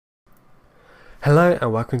Hello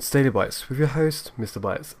and welcome to DailyBytes with your host, Mr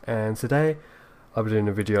Bytes, and today I'll be doing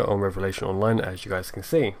a video on Revelation Online, as you guys can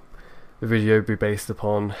see. The video will be based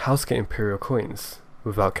upon how to get Imperial coins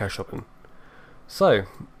without cash shopping. So,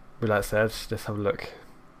 with that said, let's have a look.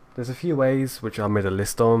 There's a few ways which I made a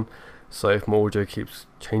list on, so if my audio keeps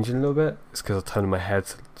changing a little bit, it's because I turned my head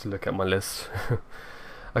to look at my list.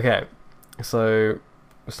 Okay, so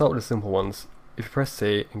we'll start with the simple ones. If you press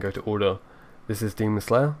C and go to order, this is Demon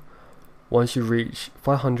Slayer. Once you reach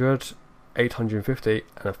 500, 850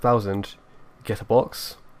 and 1000, you get a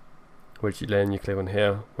box, which then you click on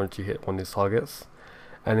here once you hit one of these targets,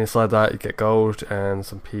 and inside that you get gold and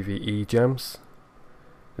some PvE gems.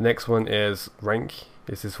 The next one is rank.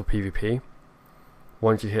 This is for PvP.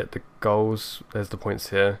 Once you hit the goals, there's the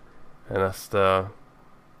points here, and that's the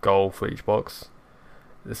goal for each box.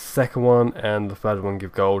 The second one and the third one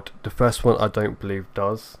give gold. The first one I don't believe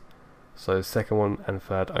does, so second one and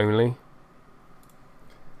third only.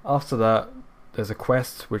 After that, there's a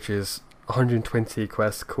quest which is 120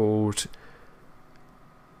 quest called,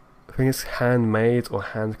 I think it's handmade or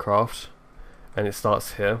handcraft, and it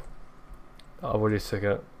starts here. I've already took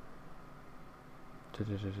it.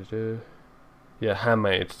 Yeah,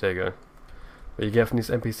 handmade, there you go. But you get from this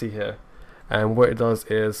NPC here, and what it does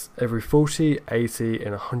is every 40, 80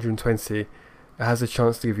 and 120 it has a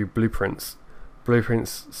chance to give you blueprints.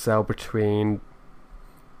 Blueprints sell between,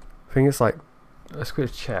 I think it's like, let's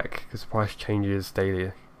quickly check because the price changes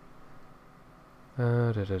daily.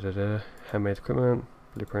 Handmade equipment,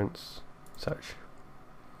 blueprints, search.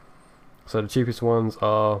 So the cheapest ones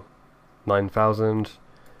are 9,000,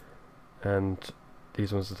 and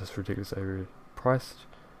these ones are just ridiculously overpriced.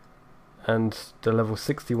 And the level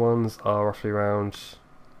 60 ones are roughly around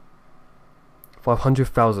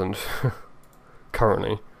 500,000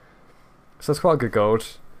 currently. So it's quite a good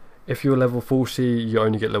gold. If you're level 40, you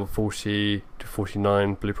only get level 40 to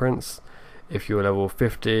 49 blueprints. If you're level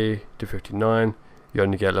 50 to 59, you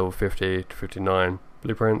only get level 50 to 59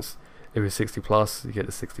 blueprints. If you're 60 plus, you get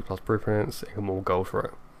the 60 plus blueprints and more gold for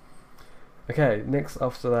it. Okay, next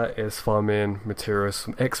after that is farming materials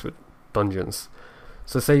from expert dungeons.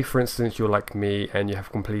 So say for instance you're like me and you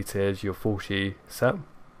have completed your 40 set.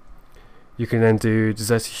 You can then do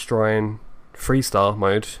Deserted Shrine 3-star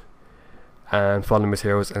mode and find the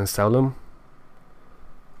materials and sell them.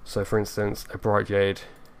 So for instance, a bright jade,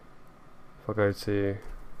 if I go to,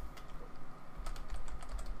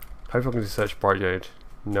 hope I can just search bright jade.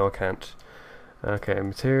 No, I can't. Okay,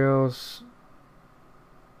 materials,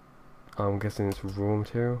 I'm guessing it's raw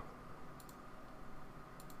material.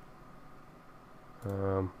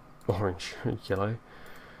 Orange, yellow,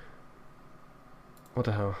 what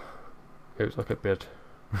the hell, oops, I clicked bid.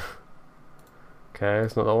 Okay,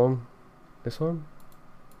 it's not that one. This one?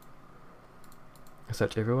 I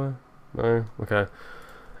search everywhere? No? Okay.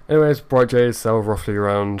 Anyways, bright jades sell roughly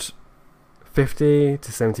around 50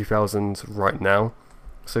 to 70,000 right now.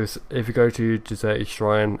 So if you go to Deserted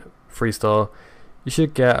Shrine 3-star, you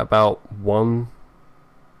should get about 1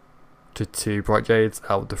 to 2 bright jades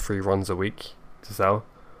out of the 3 runs a week to sell.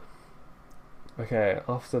 Okay,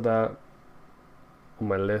 after that, on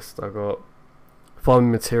my list I got farming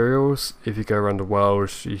materials. If you go around the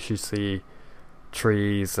world, you should see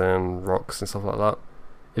trees and rocks and stuff like that.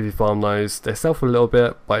 If you farm those, they sell for a little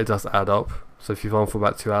bit, but it does add up. So if you farm for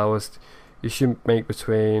about 2 hours, you should make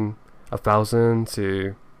between 1,000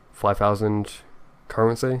 to 5,000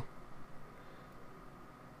 currency.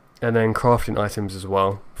 And then crafting items as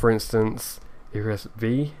well. For instance, if you press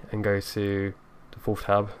V and go to the 4th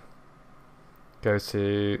tab, go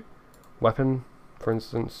to weapon, for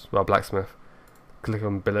instance, well, blacksmith. Click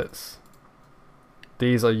on billets.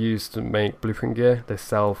 These are used to make blueprint gear. They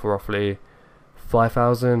sell for roughly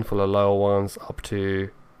 5,000 for the lower ones, up to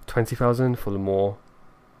 20,000 for the more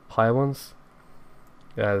higher ones.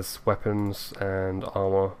 There's weapons and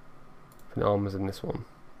armor. I think the armor's in this one.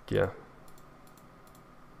 Yeah.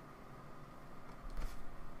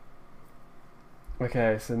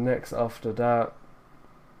 Okay, so next after that,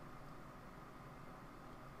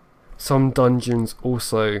 some dungeons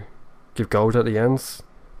also give gold at the ends,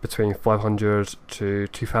 between 500 to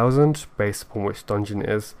 2,000 based upon which dungeon it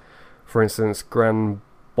is. For instance, Grand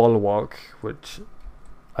Bulwark, which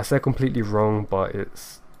I said completely wrong, but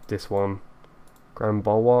it's this one, Grand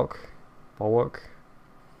Bulwark.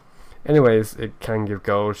 Anyways, it can give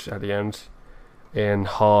gold at the end in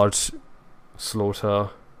hard, slaughter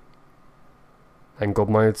and god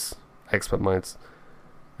modes, expert modes,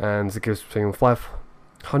 and it gives between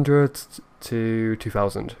 500 to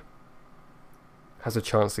 2,000. Has a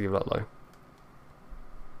chance to give that low.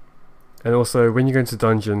 And also, when you go into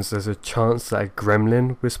dungeons, there's a chance that a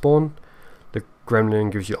gremlin will spawn. The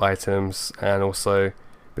Gremlin gives you items, and also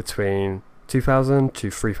between 2,000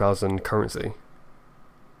 to 3,000 currency.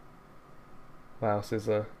 What else is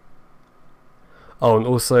there? Oh, and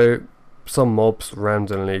also some mobs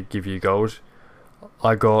randomly give you gold.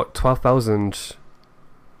 I got 12,000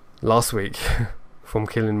 last week from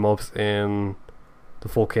killing mobs in the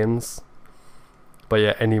Four Kins. But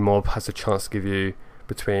yeah, any mob has a chance to give you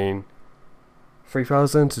between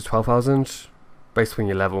 3,000 to 12,000 based on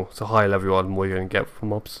your level. So higher level you are, the more you're going to get from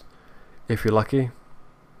mobs, if you're lucky.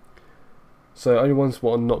 So only ones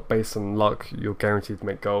what are not based on luck you're guaranteed to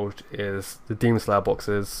make gold is the Demon Slayer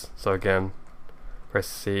boxes. So again, press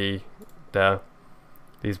C there,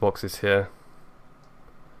 these boxes here,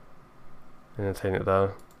 and then take it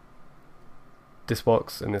there. This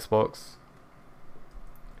box and this box.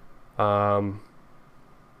 Else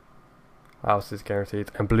is guaranteed,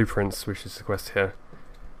 and blueprints, which is the quest here.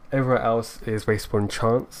 Everywhere else is based upon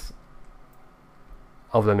chance,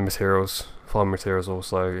 other than the materials. Farm materials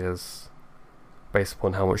also is based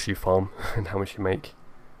upon how much you farm and how much you make.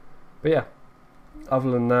 But yeah,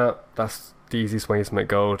 other than that, that's the easiest way to make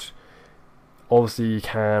gold. Obviously you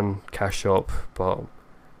can cash shop, but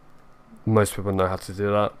most people know how to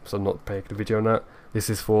do that, so I'm not making a video on that. This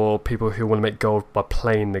is for people who want to make gold by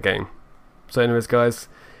playing the game. So anyways guys,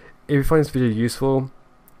 if you find this video useful,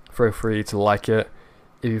 feel free to like it.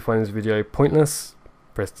 If you find this video pointless,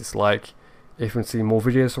 press dislike. If you want to see more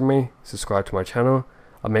videos from me, subscribe to my channel.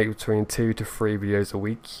 I make between 2 to 3 videos a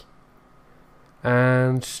week.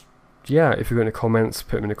 And yeah, if you've got any comments,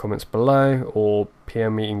 put them in the comments below, or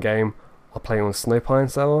PM me in game. I'll play on Snowpine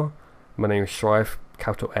server. My name is Strife,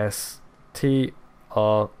 capital S-T-R-I-F-E.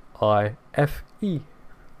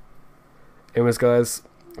 Anyways guys,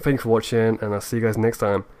 thank you for watching, and I'll see you guys next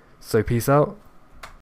time. So peace out.